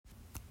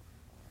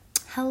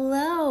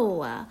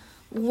Hello,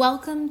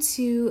 welcome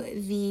to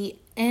the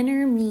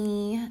Inner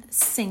Me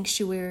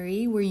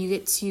Sanctuary where you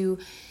get to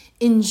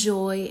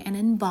enjoy and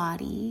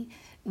embody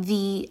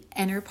the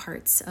inner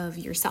parts of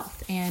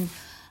yourself. And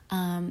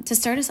to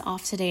start us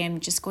off today, I'm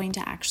just going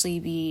to actually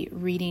be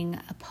reading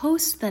a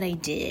post that I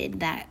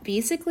did that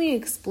basically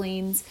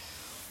explains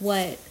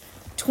what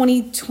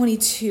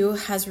 2022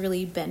 has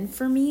really been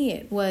for me.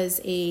 It was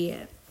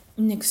an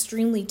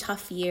extremely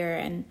tough year,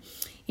 and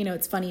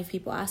it's funny if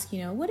people ask,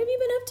 what have you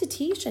been up to,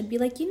 Tish? I'd be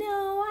like,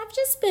 I've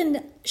just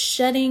been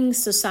shedding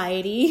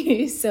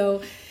society.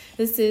 So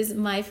this is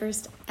my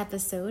first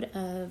episode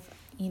of,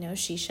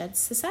 She Sheds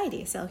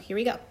Society. So here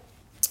we go.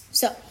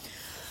 So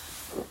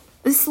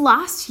this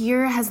last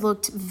year has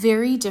looked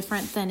very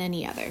different than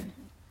any other.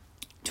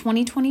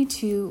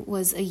 2022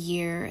 was a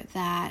year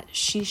that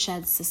she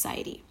sheds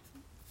society.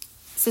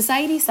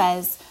 Society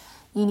says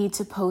you need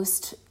to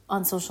post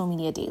on social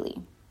media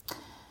daily.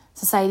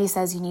 Society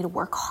says you need to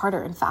work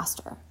harder and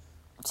faster.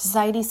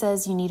 Society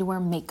says you need to wear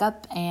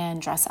makeup and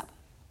dress up.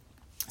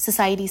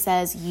 Society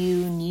says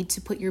you need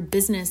to put your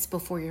business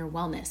before your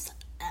wellness.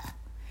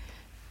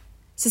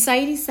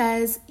 Society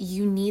says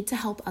you need to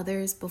help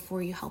others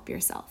before you help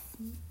yourself.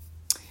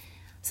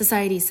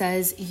 Society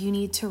says you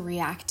need to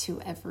react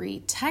to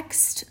every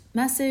text,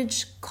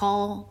 message,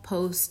 call,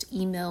 post,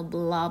 email,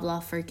 blah,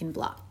 blah, freaking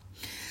blah.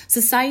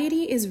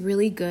 Society is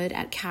really good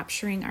at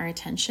capturing our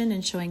attention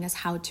and showing us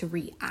how to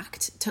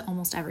react to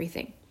almost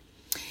everything.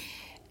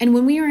 And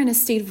when we are in a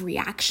state of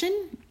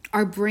reaction,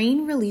 our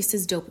brain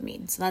releases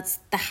dopamine. So that's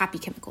the happy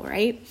chemical,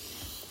 right?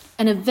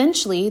 And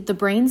eventually the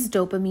brain's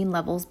dopamine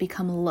levels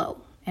become low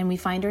and we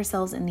find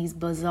ourselves in these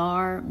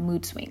bizarre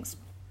mood swings.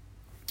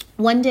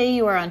 One day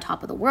you are on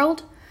top of the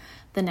world.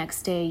 The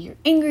next day you're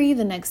angry.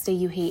 The next day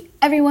you hate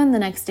everyone. The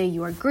next day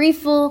you are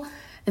grateful,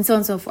 and so on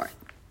and so forth.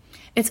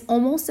 It's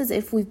almost as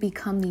if we've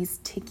become these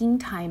ticking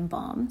time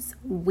bombs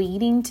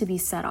waiting to be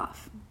set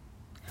off.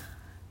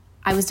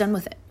 I was done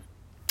with it.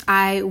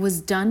 I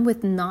was done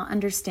with not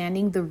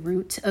understanding the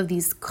root of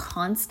these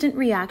constant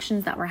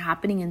reactions that were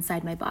happening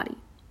inside my body.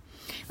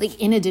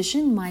 In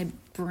addition, my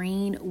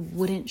brain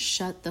wouldn't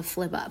shut the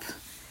flip up.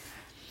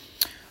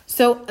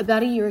 So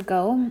about a year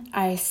ago,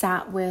 I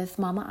sat with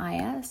Mama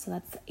Aya, so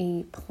that's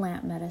a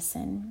plant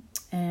medicine,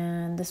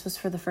 and this was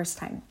for the first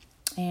time.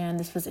 And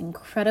this was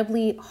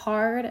incredibly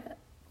hard,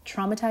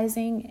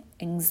 traumatizing,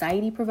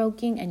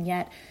 anxiety-provoking, and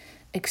yet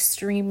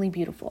extremely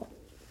beautiful.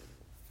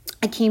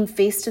 I came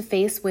face to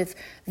face with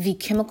the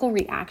chemical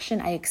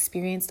reaction I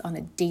experienced on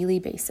a daily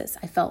basis.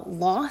 I felt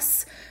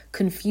loss,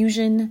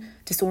 confusion,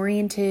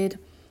 disoriented,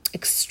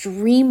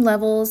 extreme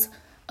levels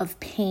of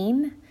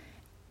pain,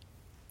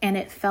 and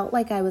it felt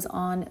like I was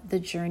on the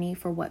journey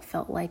for what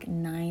felt like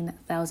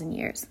 9,000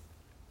 years.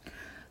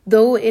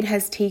 Though it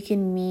has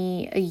taken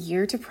me a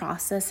year to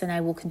process, and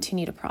I will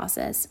continue to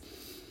process,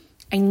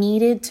 I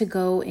needed to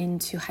go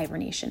into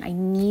hibernation. I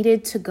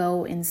needed to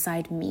go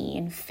inside me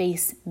and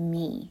face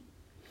me.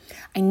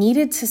 I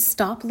needed to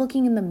stop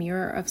looking in the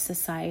mirror of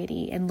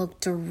society and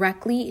look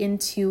directly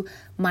into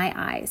my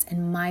eyes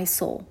and my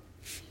soul.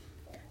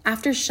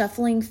 After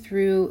shuffling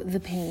through the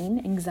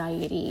pain,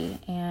 anxiety,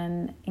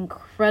 and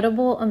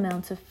incredible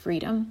amounts of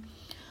freedom,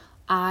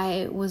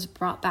 I was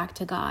brought back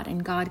to God,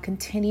 and God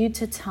continued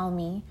to tell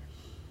me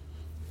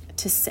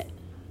to sit.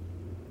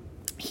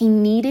 He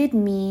needed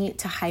me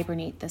to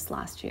hibernate this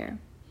last year.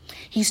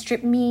 He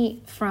stripped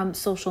me from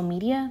social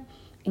media,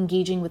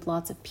 engaging with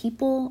lots of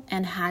people,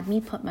 and had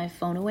me put my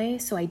phone away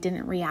so I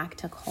didn't react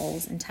to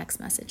calls and text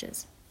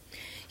messages.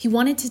 He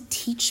wanted to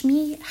teach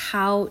me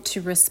how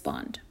to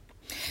respond.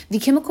 The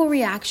chemical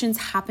reactions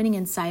happening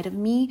inside of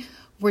me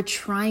were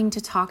trying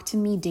to talk to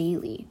me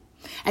daily.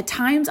 At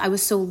times, I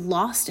was so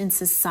lost in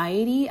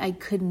society, I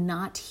could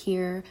not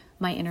hear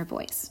my inner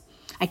voice.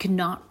 I could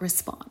not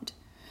respond.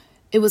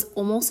 It was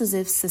almost as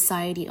if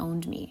society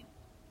owned me.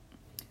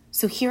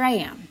 So here I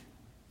am,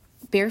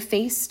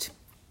 barefaced,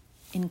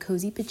 in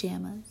cozy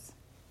pajamas,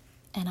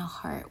 and a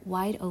heart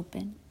wide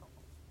open.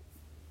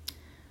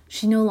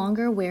 She no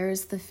longer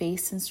wears the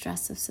face and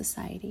stress of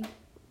society.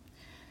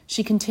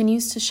 She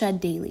continues to shed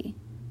daily.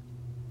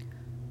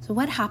 So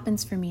what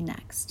happens for me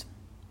next?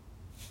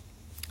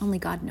 Only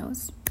God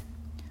knows.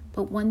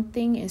 But one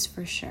thing is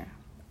for sure.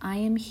 I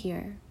am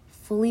here,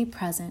 fully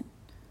present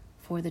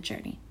for the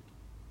journey.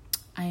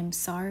 I am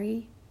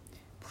sorry.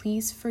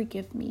 Please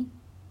forgive me.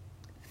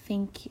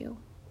 Thank you.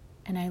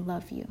 And I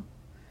love you.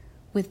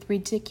 With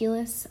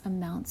ridiculous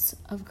amounts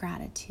of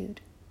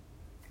gratitude.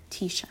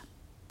 Teshia.